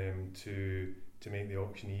 To make the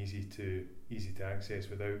auction easy to access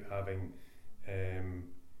without having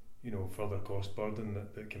further cost burden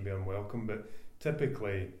that can be unwelcome. But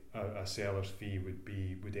typically a seller's fee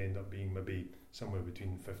would end up being maybe somewhere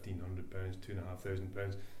between £1,500,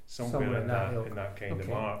 £2,500, somewhere in that kind of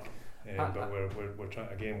mark. But we're trying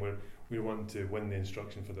again. We want to win the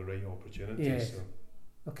instruction for the right opportunity. Yes. So.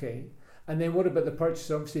 Okay. And then what about the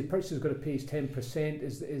purchaser? Obviously, the purchaser's got to pay his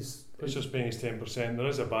 10%. Purchaser's paying his 10%. There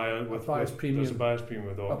is a buyer with buyer's premium. There's a buyer's premium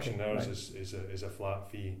with auction. Okay, Ours is a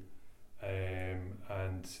flat fee,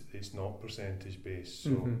 and it's not percentage based.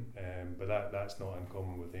 So, but that's not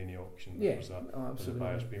uncommon with any auction. There's a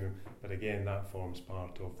buyer's premium. But again, that forms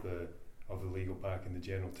part of the legal pack and the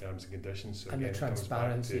general terms and conditions. So and again, the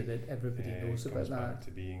transparency that everybody knows about that. Comes back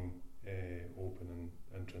to being open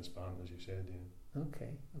and transparent, as you said. Yeah.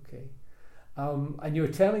 Okay. And you were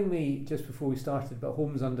telling me just before we started about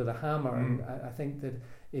homes under the hammer, and I think that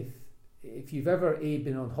if you've ever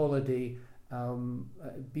been on holiday,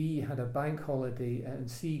 B had a bank holiday,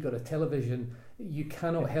 and C got a television, you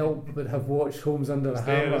cannot help but have watched Homes Under the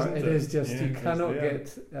Hammer. It is just you cannot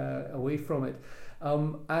get away from it.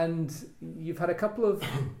 And you've had a couple of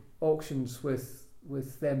auctions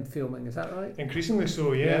with them filming, is that right? Increasingly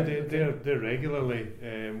so, yeah. They're regularly.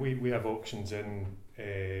 We have auctions in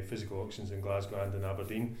physical auctions in Glasgow and in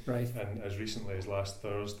Aberdeen, right? And as recently as last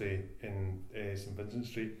Thursday in St Vincent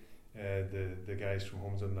Street, the guys from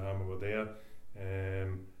Homes on the Hammer were there,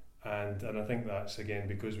 And I think that's again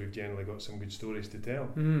because we've generally got some good stories to tell.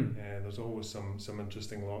 There's always some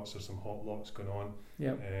interesting lots or some hot lots going on.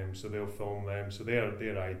 So they'll film them. So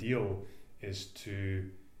their ideal is to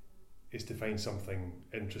find something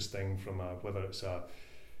interesting from whether it's a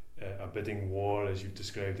bidding war, as you've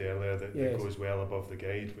described earlier, that goes well above the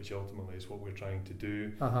guide, which ultimately is what we're trying to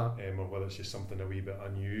do, or whether it's just something a wee bit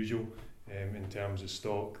unusual in terms of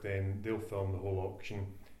stock. Then they'll film the whole auction,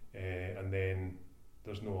 and then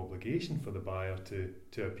there's no obligation for the buyer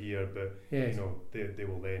to appear, but they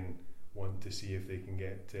will then want to see if they can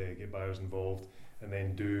get buyers involved, and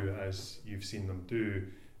then do as you've seen them do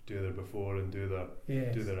their before and do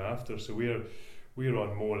their after. So we're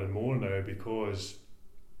on more and more now because,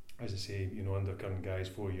 as I say, under current guise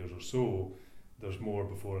 4 years or so, there's more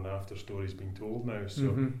before and after stories being told now. So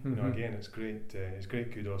again, it's great. It's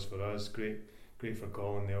great kudos for us. Great for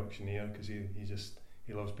Colin, the auctioneer, because he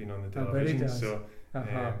loves being on the television. So,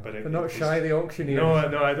 but not shy, the auctioneer. No,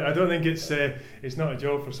 I don't think it's not a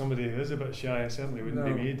job for somebody who is a bit shy. It certainly wouldn't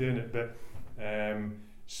be me doing it. But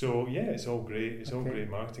so it's all great. It's all great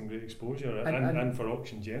marketing, great exposure, and for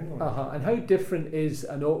auction generally. And how different is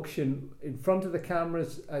an auction in front of the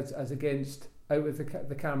cameras as against out with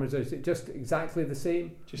the cameras? Is it just exactly the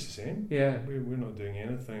same? Just the same. Yeah. We're not doing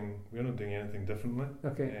anything. We're not doing anything differently.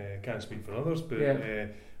 Okay. Can't speak for others, but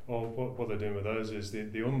what they're doing with us is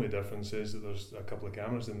the only difference is that there's a couple of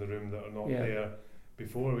cameras in the room that are not there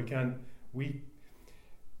before.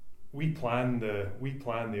 We plan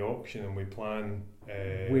the auction, and we plan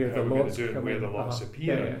where how the we're going lots to do it and where the lots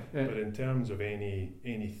appear. But in terms of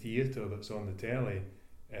any theatre that's on the telly,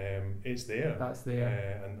 it's there. That's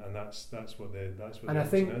there, and that's what the and I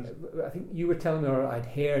think is. I think you were telling me, or I'd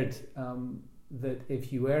heard that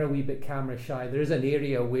if you were a wee bit camera shy, there is an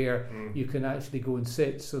area where you can actually go and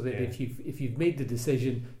sit, so that if you've made the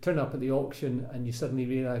decision, turn up at the auction, and you suddenly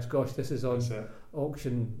realise, gosh, this is on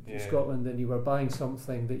auction in Scotland, and you were buying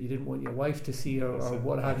something that you didn't want your wife to see or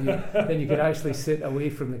what have you, then you could actually sit away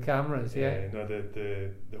from the cameras. No,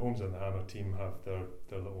 the Homes on the Hammer team have their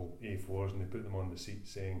little A4s, and they put them on the seat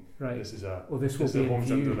saying, this is a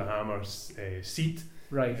Homes Under the Hammer seat.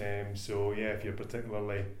 Right. So if you're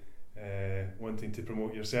particularly wanting to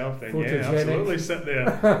promote yourself, then photogenic, absolutely sit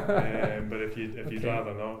there. But if you'd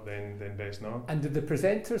rather not, then best not. And did the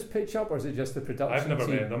presenters pitch up, or is it just the production I've never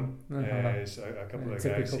team? met them. A couple of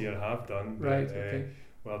guys here have done. But, right. Okay.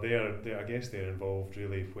 Well, they're I guess they're involved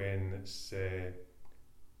really when it's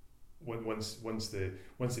once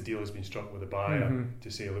the deal has been struck with the buyer to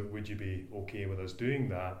say, look, would you be okay with us doing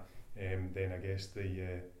that? Then I guess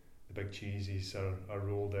the big cheesies are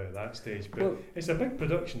rolled out at that stage, but it's a big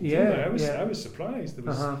production team. I was surprised. There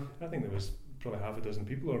was I think there was probably half a dozen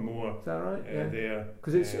people or more. Is that right? There,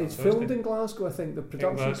 because it's filmed in Glasgow. I think the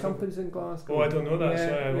production company's in Glasgow. Oh, I don't know that.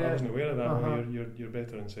 So I wasn't aware of that. Well, you're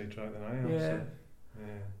better inside track than I am. So,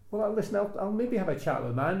 Well, listen, I'll maybe have a chat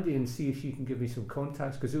with Mandy and see if she can give me some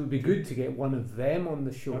contacts, because it would be good to get one of them on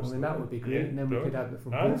the show. Absolutely. I mean, that would be great, and then we could have it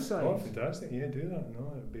from both sides. Oh, fantastic! Yeah, do that.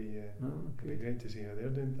 No, it'd be great to see how they're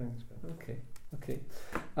doing things. But. Okay.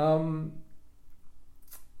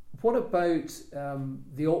 What about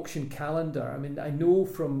the auction calendar? I mean, I know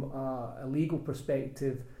from a legal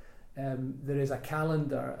perspective, there is a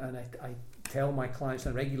calendar, and I tell my clients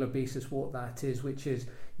on a regular basis what that is, which is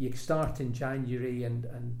you start in January, and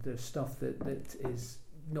there's stuff that is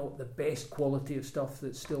not the best quality of stuff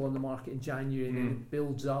that's still on the market in January, and then it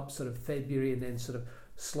builds up sort of February, and then sort of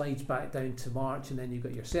slides back down to March, and then you've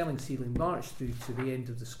got your selling ceiling March through to the end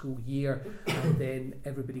of the school year, and then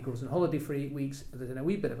everybody goes on holiday for 8 weeks. There's a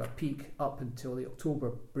wee bit of a peak up until the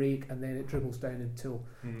October break, and then it dribbles down until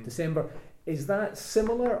December. Is that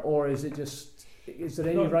similar, or is it just... Is there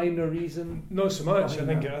any rhyme or reason? Not so much.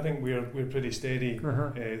 I think we're pretty steady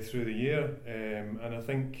through the year, and I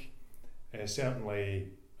think certainly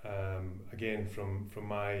again from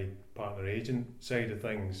my partner agent side of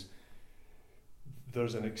things,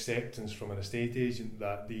 there's an acceptance from an estate agent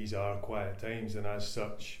that these are quiet times, and as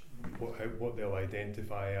such, what they'll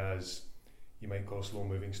identify as, you might call slow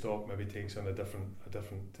moving stock, maybe takes on a different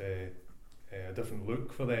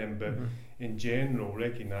look for them, but in general,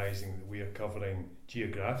 recognising that we are covering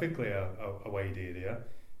geographically a wide area,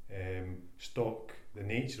 stock, the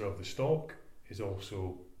nature of the stock is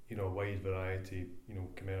also a wide variety,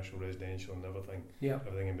 commercial, residential, and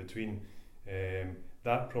everything in between.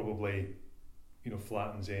 That probably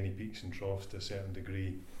flattens any peaks and troughs to a certain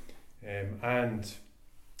degree, and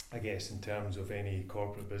I guess in terms of any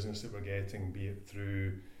corporate business that we're getting, be it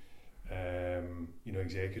through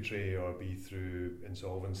executory, or be through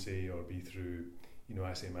insolvency, or be through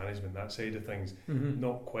asset management, that side of things,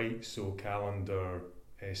 not quite so calendar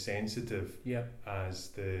sensitive as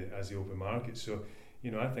the open market. So,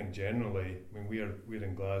 I think generally, we're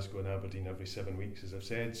in Glasgow and Aberdeen every 7 weeks, as I've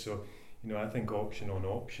said. So, I think auction on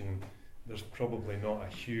auction, there's probably not a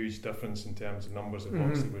huge difference in terms of numbers of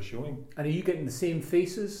lots that we're showing. And are you getting the same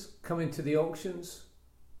faces coming to the auctions?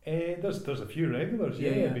 There's a few regulars,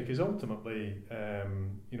 because ultimately,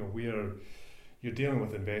 you're dealing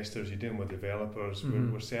with investors, you're dealing with developers.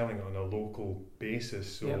 We're selling it on a local basis,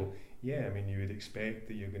 so you would expect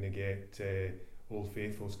that you're going to get Old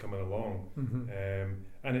Faithfuls coming along,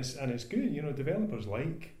 and it's good. Developers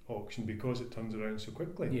like auction because it turns around so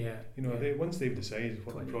quickly. They, once they've decided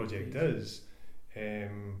what the project is,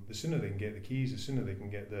 the sooner they can get the keys, the sooner they can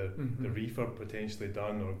get the refurb potentially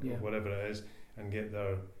done or whatever it is, and get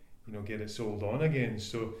their get it sold on again.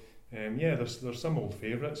 So there's some old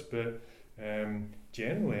favourites, but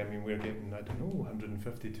generally, we're getting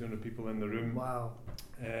 150, 200 people in the room. Wow.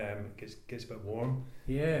 Gets a bit warm.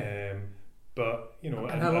 But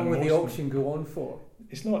and how long will the auction go on for?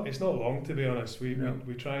 It's not long, to be honest. We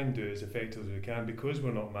try and do it as effectively as we can, because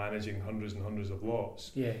we're not managing hundreds and hundreds of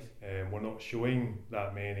lots. We're not showing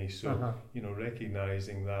that many, so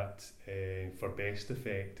recognising that for best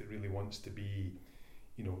effect, it really wants to be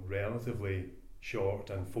relatively short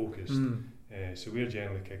and focused. So we're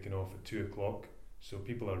generally kicking off at 2 o'clock. So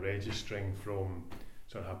people are registering from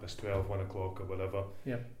sort of 12:30, 1 o'clock or whatever.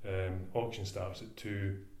 Auction starts at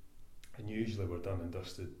 2. And usually we're done and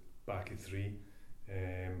dusted back at 3,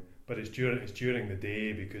 but it's during the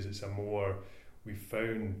day, because it's we've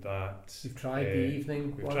found that you've tried the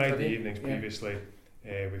evening. We've tried the evenings previously.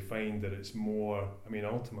 We find that it's more.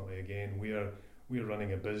 Ultimately, again, we're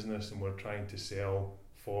running a business and we're trying to sell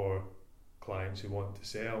for clients who want to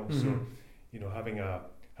sell. So, having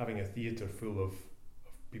a theatre full of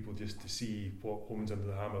people just to see what Homes Under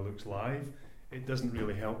the Hammer looks live, it doesn't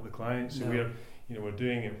really help the clients. So we're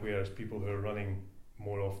doing it whereas people who are running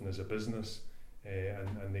more often as a business,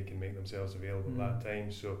 and they can make themselves available at that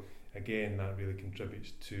time. So again, that really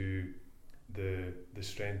contributes to the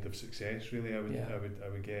strength of success. Really, I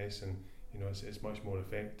would guess, and it's much more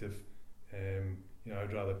effective.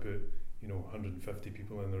 I'd rather put 150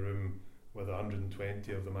 people in the room with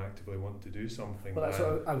 120 of them actively want to do something. Well, that's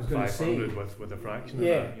what I was going to say. With a fraction of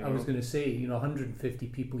that. I was going to say, 150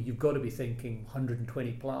 people, you've got to be thinking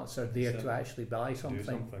 120 plus are there to actually buy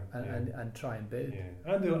something, and try and bid.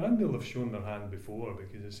 And they'll have shown their hand before,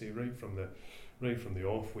 because I say right from the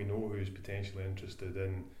off, we know who's potentially interested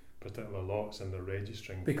in particular lots, and they're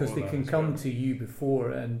registering because they can come to you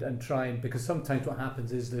before and try and, because sometimes what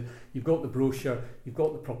happens is that you've got the brochure, you've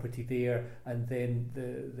got the property there, and then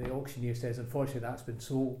the auctioneer says, unfortunately, that's been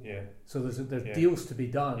sold. So there's deals to be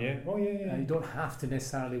done. You don't have to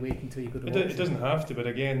necessarily wait until you go to auction. It doesn't have to, but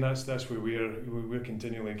again, that's where we're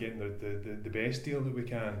continually getting the best deal that we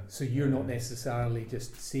can. So you're not necessarily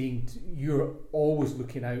just seeing, you're always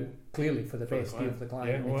looking out clearly for the best deal for the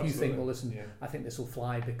client. If you think, well, listen, I think this will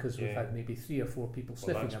fly because we've had maybe 3 or 4 people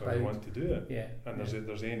sniffing that's about. Why we want to do it. And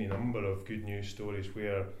there's any number of good news stories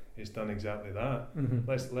where it's done exactly that.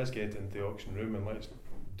 Let's get into the auction room and let's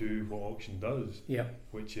do what auction does.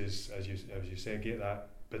 Which is, as you said, get that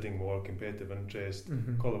bidding war, competitive interest,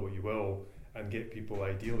 call it what you will, and get people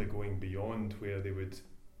ideally going beyond where they would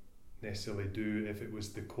necessarily do if it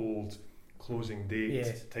was the cold closing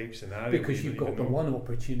date type scenario. Because you've got the one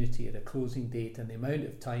opportunity at a closing date, and the amount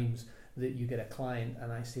of times that you get a client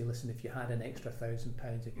and I say, listen, if you had an extra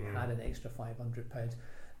 £1,000, if you had an extra £500,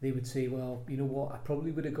 they would say, well, you know what, I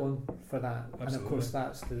probably would have gone for that. Absolutely. And of course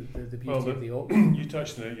that's the beauty of the auction. You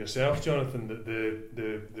touched on it yourself, Jonathan, that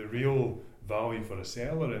the real value for a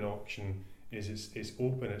seller in auction is it's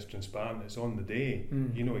open, it's transparent, it's on the day.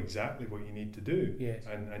 You know exactly what you need to do.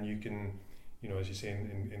 And you can, as you say,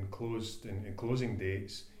 in closing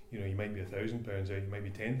dates, you might be £1,000 out, you might be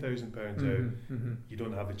 £10,000 out. You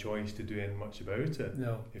don't have the choice to do anything much about it.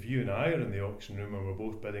 No. If you and I are in the auction room and we're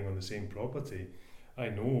both bidding on the same property, I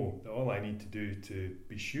know that all I need to do to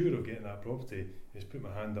be sure of getting that property is put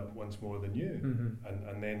my hand up once more than you,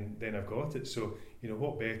 and then I've got it. So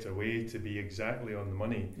what better way to be exactly on the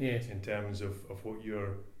money in terms of what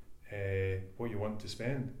you want to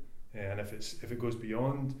spend, and if it goes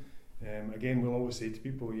beyond. Again, we'll always say to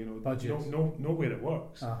people, know where it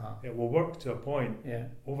works. It will work to a point.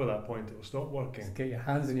 Over that point, it will stop working. Just get your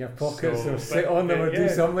hands in your pockets, or sit on them, or do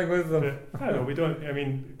something with them. But, I know we don't. I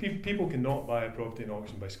mean, people cannot buy a property in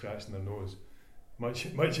auction by scratching their nose. Much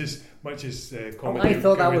as comedy. I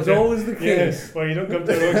thought that was always the case. Well, you don't come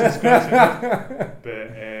to an auction scratching. But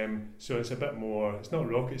so it's a bit more. It's not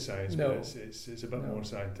rocket science, but it's a bit more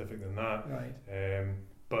scientific than that. Right.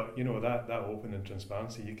 But that open and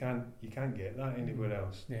transparency, you can't get that anywhere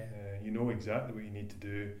else. Yeah. You know exactly what you need to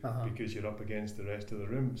do because you're up against the rest of the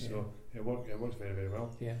room. So it works very, very well.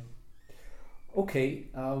 Yeah. Okay.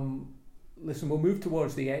 Listen, we'll move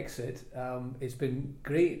towards the exit. It's been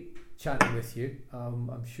great chatting with you.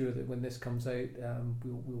 I'm sure that when this comes out,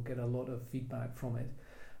 we'll get a lot of feedback from it.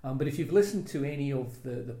 But if you've listened to any of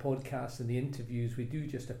the podcasts and the interviews, we do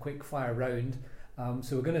just a quick fire round.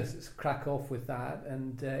 So we're going to crack off with that.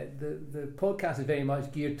 And the podcast is very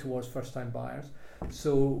much geared towards first-time buyers.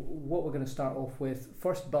 So what we're going to start off with,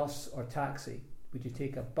 first bus or taxi? Would you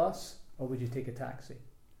take a bus or would you take a taxi?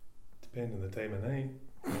 Depending on the time of night.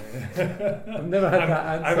 I've never had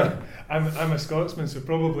that answer. I'm a Scotsman, so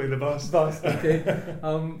probably the bus. Bus, okay.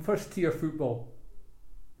 First tee or football?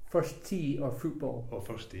 First tee or football? Oh,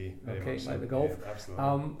 first tee. Okay, so. like the golf. Yeah,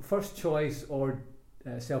 absolutely. First choice or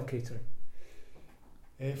self-catering?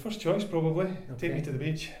 First choice, probably. Okay. Take me to the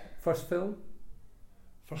beach. First film?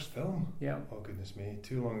 First film? Yeah. Oh, goodness me.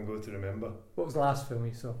 Too long ago to remember. What was the last film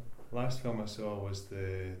you saw? Last film I saw was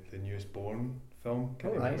the newest Bourne film.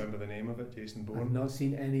 Can't even remember the name of it. Jason Bourne. I've not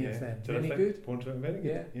seen any of them. Terrific. Any good? Bourne, very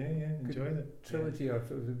good. Yeah. Enjoyed it. Trilogy or if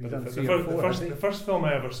it would be but done the first film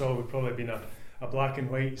I ever saw would probably been a black and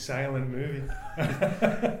white silent movie.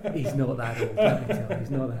 He's not that old, let me tell you.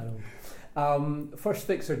 He's not that old. First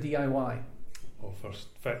fix or DIY? Oh, first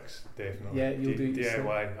fix, definitely. Yeah, you'll do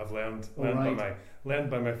DIY. I've learned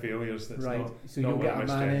by my failures. That's right. not, so not you'll get a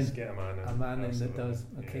man in. Get a man in. A man in that does.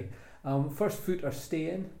 Okay. Yeah. First foot or stay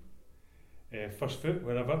in? First foot,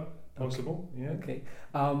 wherever possible. Okay.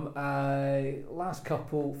 Yeah. Last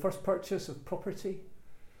couple. First purchase of property?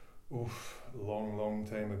 Oof, long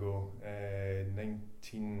time ago.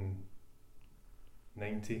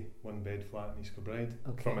 1990, one bed flat in East Kilbride.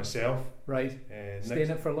 Okay. For myself. Right. Stayed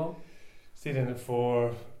in it for long? Stayed in it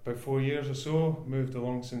for about 4 years or so. Moved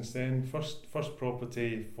along since then. First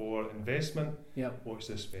property for investment. Yeah. Watch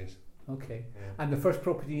this space. Okay. Yeah. And the first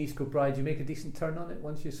property in East Kilbride, you make a decent turn on it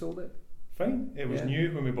once you sold it? Fine. It was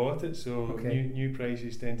new when we bought it, so new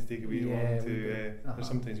prices tend to take a wee long to. They're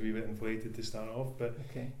sometimes a wee bit inflated to start off, but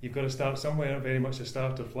you've got to start somewhere. Very much a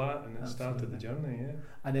starter flat, and it started the journey. Yeah.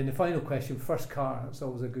 And then the final question: first car. That's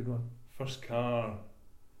always a good one. First car,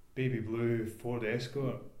 baby blue Ford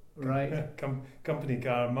Escort. Right. Company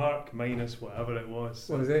car, mark minus whatever it was.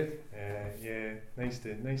 So, what was it? Yeah, nice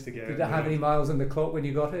to get. Did it have any miles on the clock when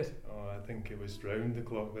you got it? I think it was round the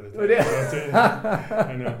clock by the time I got it.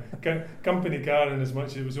 I know. Company car, in as much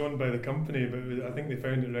as it was owned by the company, but I think they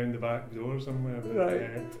found it round the back door somewhere. But,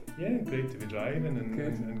 right. Great to be driving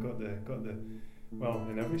and got the well,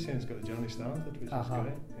 in every sense, got the journey started, which is great.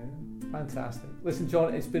 Yeah. Fantastic. Listen,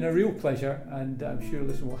 John, it's been a real pleasure, and I'm sure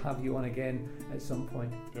we'll have you on again at some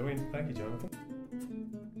point. Brilliant. Thank you, Jonathan.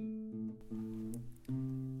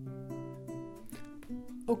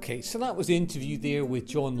 Okay, so that was the interview there with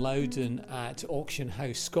John Loudon at Auction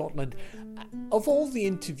House Scotland. Of all the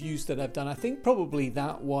interviews that I've done, I think probably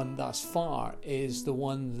that one thus far is the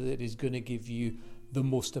one that is going to give you the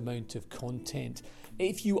most amount of content.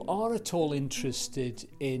 If you are at all interested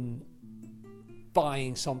in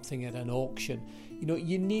buying something at an auction,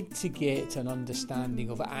 you need to get an understanding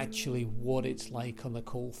of actually what it's like on the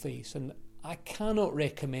coalface. And I cannot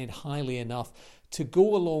recommend highly enough to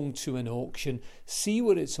go along to an auction, see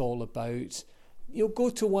what it's all about. Go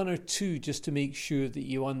to one or two just to make sure that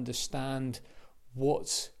you understand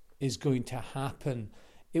what is going to happen.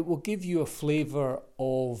 It will give you a flavour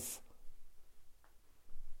of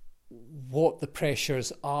what the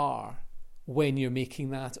pressures are when you're making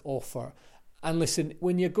that offer. And listen,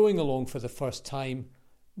 when you're going along for the first time,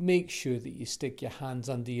 make sure that you stick your hands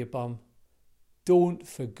under your bum. Don't,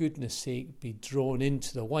 for goodness sake, be drawn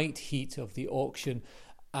into the white heat of the auction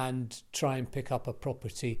and try and pick up a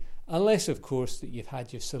property, unless, of course, that you've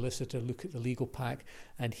had your solicitor look at the legal pack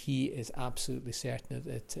and he is absolutely certain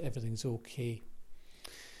that everything's okay.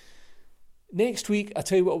 Next week, I'll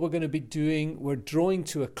tell you what we're going to be doing. We're drawing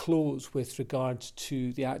to a close with regards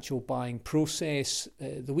to the actual buying process.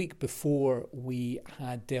 The week before, we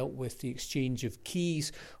had dealt with the exchange of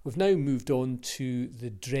keys. We've now moved on to the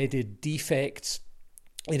dreaded defects.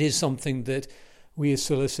 It is something that we as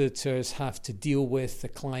solicitors have to deal with. The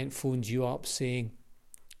client phones you up saying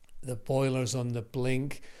the boiler's on the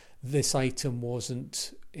blink. This item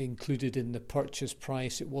wasn't included in the purchase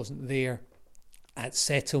price. It wasn't there at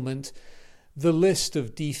settlement. The list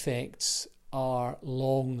of defects are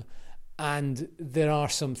long, and there are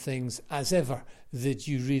some things, as ever, that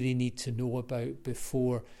you really need to know about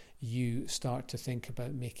before you start to think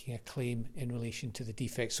about making a claim in relation to the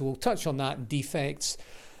defects. So we'll touch on that and defects.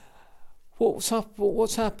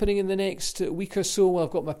 What's happening in the next week or so? Well, I've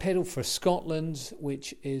got my Pedal for Scotland,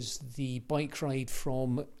 which is the bike ride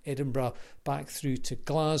from Edinburgh back through to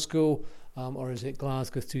Glasgow. Or is it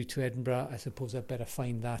Glasgow through to Edinburgh? I suppose I'd better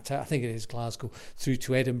find that out. I think it is Glasgow through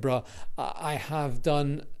to Edinburgh. I have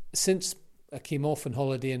done, since I came off on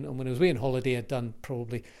holiday, and when I was away on holiday, I'd done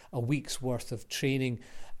probably a week's worth of training,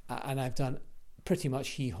 and I've done pretty much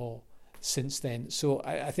hee-haw since then. So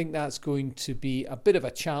I think that's going to be a bit of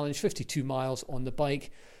a challenge, 52 miles on the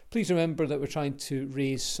bike. Please remember that we're trying to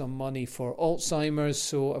raise some money for Alzheimer's,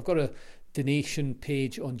 so I've got a donation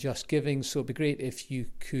page on Just Giving, so it'd be great if you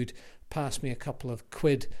could pass me a couple of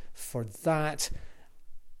quid for that.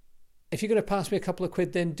 If you're going to pass me a couple of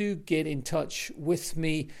quid, then do get in touch with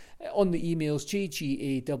me on the emails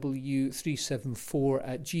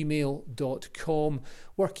jgaw374@gmail.com.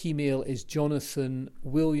 Work email is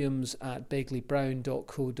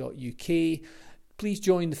jonathanwilliams@begleybrown.co.uk. Please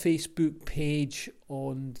join the Facebook page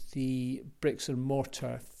on the Bricks and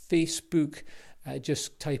Mortar Facebook.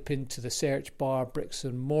 Just type into the search bar Bricks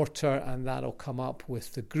and Mortar and that'll come up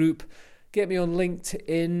with the group. Get me on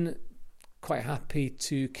LinkedIn. Quite happy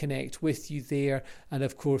to connect with you there. And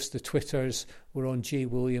of course the Twitters, we're on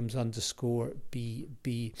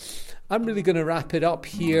jwilliams_BB. I'm really going to wrap it up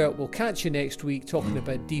here. We'll catch you next week talking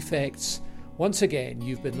about defects. Once again,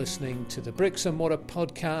 you've been listening to the Bricks and Mortar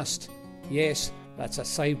podcast. Yes, that's a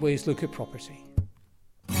sideways look at property.